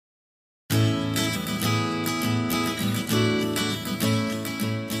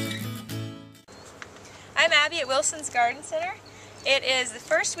I'm Abby at Wilson's Garden Center. It is the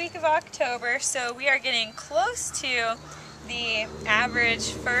first week of October, so we are getting close to the average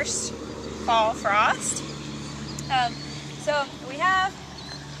first fall frost. So we have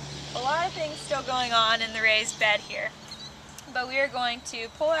a lot of things still going on in the raised bed here, but we are going to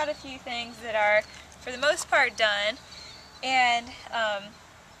pull out a few things that are, for the most part, done, and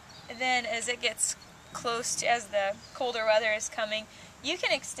then as it gets close to, as the colder weather is coming, you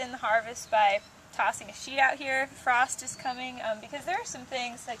can extend the harvest by tossing a sheet out here if frost is coming, because there are some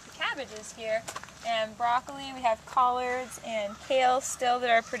things like the cabbages here and broccoli. We have collards and kale still that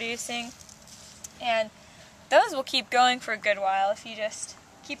are producing, and those will keep going for a good while if you just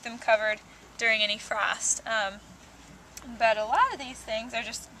keep them covered during any frost. But a lot of these things are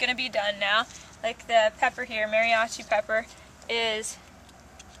just going to be done now. Like the pepper here, mariachi pepper,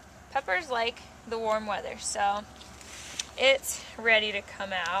 pepper's like the warm weather, so it's ready to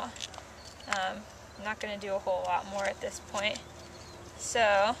come out. I'm not going to do a whole lot more at this point.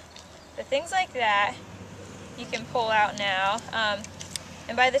 So the things like that you can pull out now,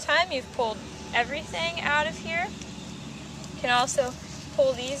 and by the time you've pulled everything out of here, you can also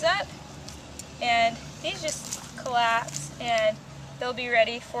pull these up, and these just collapse and they'll be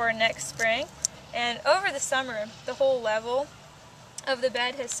ready for next spring. And over the summer, the whole level of the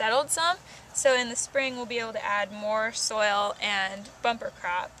bed has settled some, so in the spring we'll be able to add more soil and bumper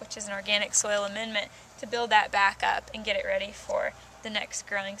crop, which is an organic soil amendment, to build that back up and get it ready for the next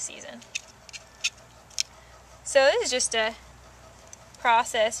growing season. So this is just a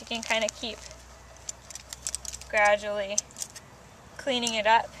process. You can kind of keep gradually cleaning it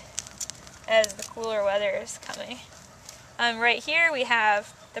up as the cooler weather is coming. Right here we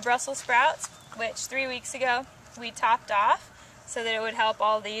have the Brussels sprouts, which 3 weeks ago we topped off so that it would help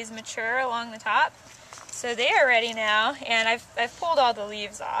all these mature along the top. So they are ready now, and I've pulled all the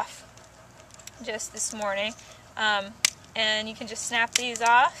leaves off just this morning. And you can just snap these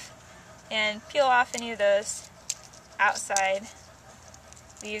off and peel off any of those outside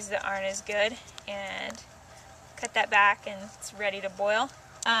leaves that aren't as good, and cut that back, and it's ready to boil.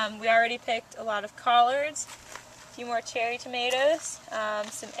 We already picked a lot of collards, a few more cherry tomatoes,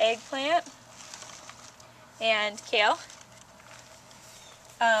 some eggplant, and kale.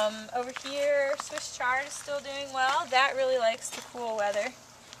 Over here, Swiss chard is still doing well. That really likes the cool weather.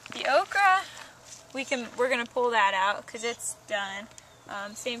 The okra, we're going to pull that out because it's done.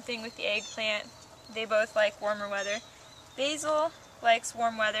 Same thing with the eggplant. They both like warmer weather. Basil likes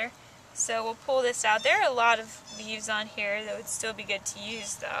warm weather, so we'll pull this out. There are a lot of leaves on here that would still be good to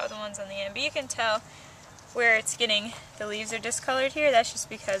use, though, the ones on the end. But you can tell where it's getting, the leaves are discolored here. That's just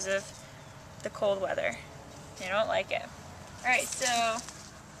because of the cold weather. They don't like it. Alright, so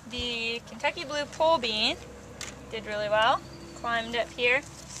the Kentucky Blue Pole Bean did really well. Climbed up here and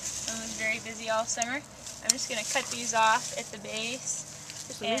was very busy all summer. I'm just going to cut these off at the base.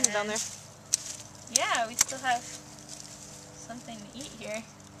 There's some leaves down there. Yeah, we still have something to eat here.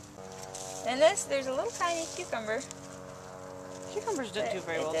 And there's a little tiny cucumber. Cucumbers didn't do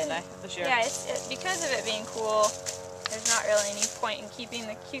very well this year. Yeah, because of it being cool, there's not really any point in keeping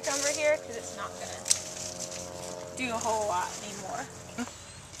the cucumber here because it's not going to do a whole lot anymore.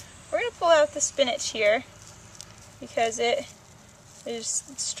 We're going to pull out the spinach here because it is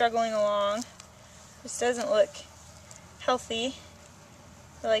struggling along. This doesn't look healthy,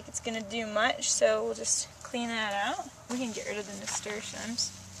 like it's going to do much, so we'll just clean that out. We can get rid of the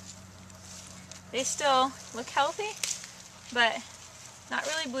nasturtiums. They still look healthy, but not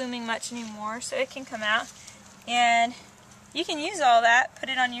really blooming much anymore, so it can come out. And you can use all that, put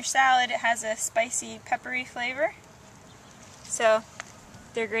it on your salad. It has a spicy, peppery flavor. So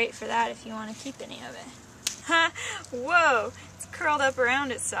they're great for that if you want to keep any of it. Ha! Whoa! It's curled up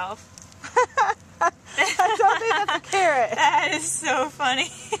around itself. I don't think that's a carrot. That is so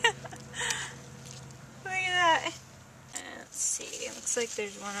funny. Look at that. Let's see. It looks like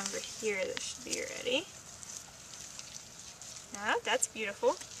there's one over here that should be ready. Oh, that's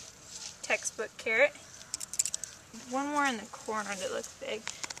beautiful. Textbook carrot. One more in the corner that looks big.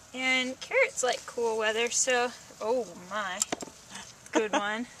 And carrots like cool weather, so oh my. Good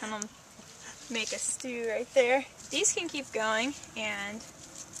one. I'm going to make a stew right there. These can keep going, and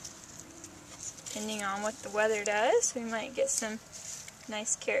depending on what the weather does, we might get some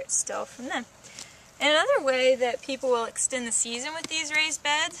nice carrots still from them. And another way that people will extend the season with these raised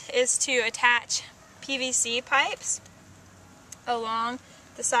beds is to attach PVC pipes along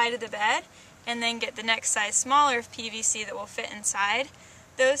the side of the bed, and then get the next size smaller of PVC that will fit inside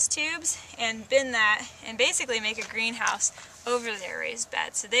those tubes, and bend that and basically make a greenhouse over their raised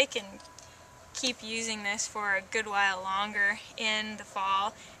bed, so they can keep using this for a good while longer in the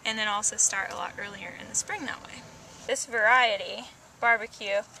fall, and then also start a lot earlier in the spring that way. This variety,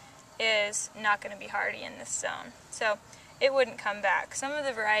 barbecue, is not going to be hardy in this zone, so it wouldn't come back. Some of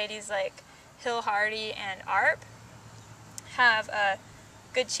the varieties like Hill Hardy and Arp have a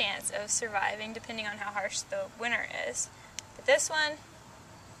good chance of surviving depending on how harsh the winter is. But this one,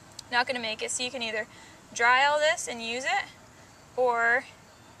 not going to make it, so you can either dry all this and use it, or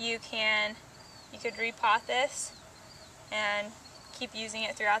you could repot this and keep using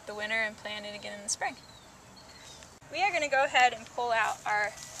it throughout the winter and plant it again in the spring. We are going to go ahead and pull out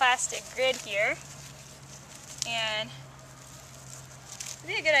our plastic grid here, and it'd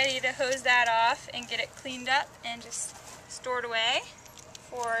be a good idea to hose that off and get it cleaned up and just stored away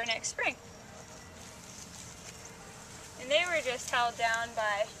for next spring. And they were just held down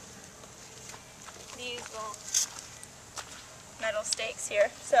by these little metal stakes here,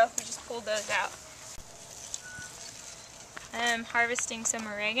 so we just pulled those out. I'm harvesting some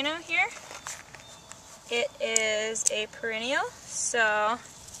oregano here. It is a perennial, so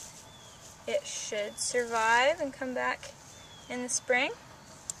it should survive and come back in the spring.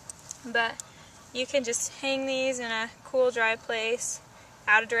 But you can just hang these in a cool, dry place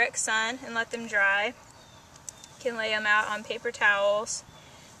out of direct sun and let them dry. You can lay them out on paper towels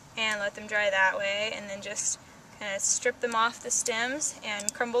and let them dry that way, and then just kind of strip them off the stems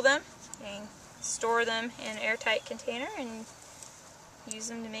and crumble them and store them in an airtight container and use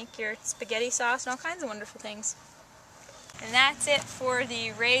them to make your spaghetti sauce and all kinds of wonderful things. And that's it for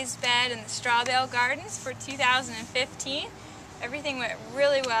the raised bed and the straw bale gardens for 2015. Everything went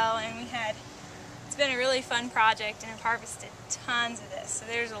really well, and it's been a really fun project, and I've harvested tons of this. So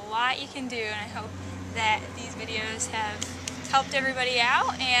there's a lot you can do, and I hope that these videos have helped everybody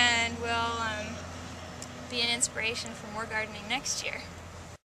out and will be an inspiration for more gardening next year.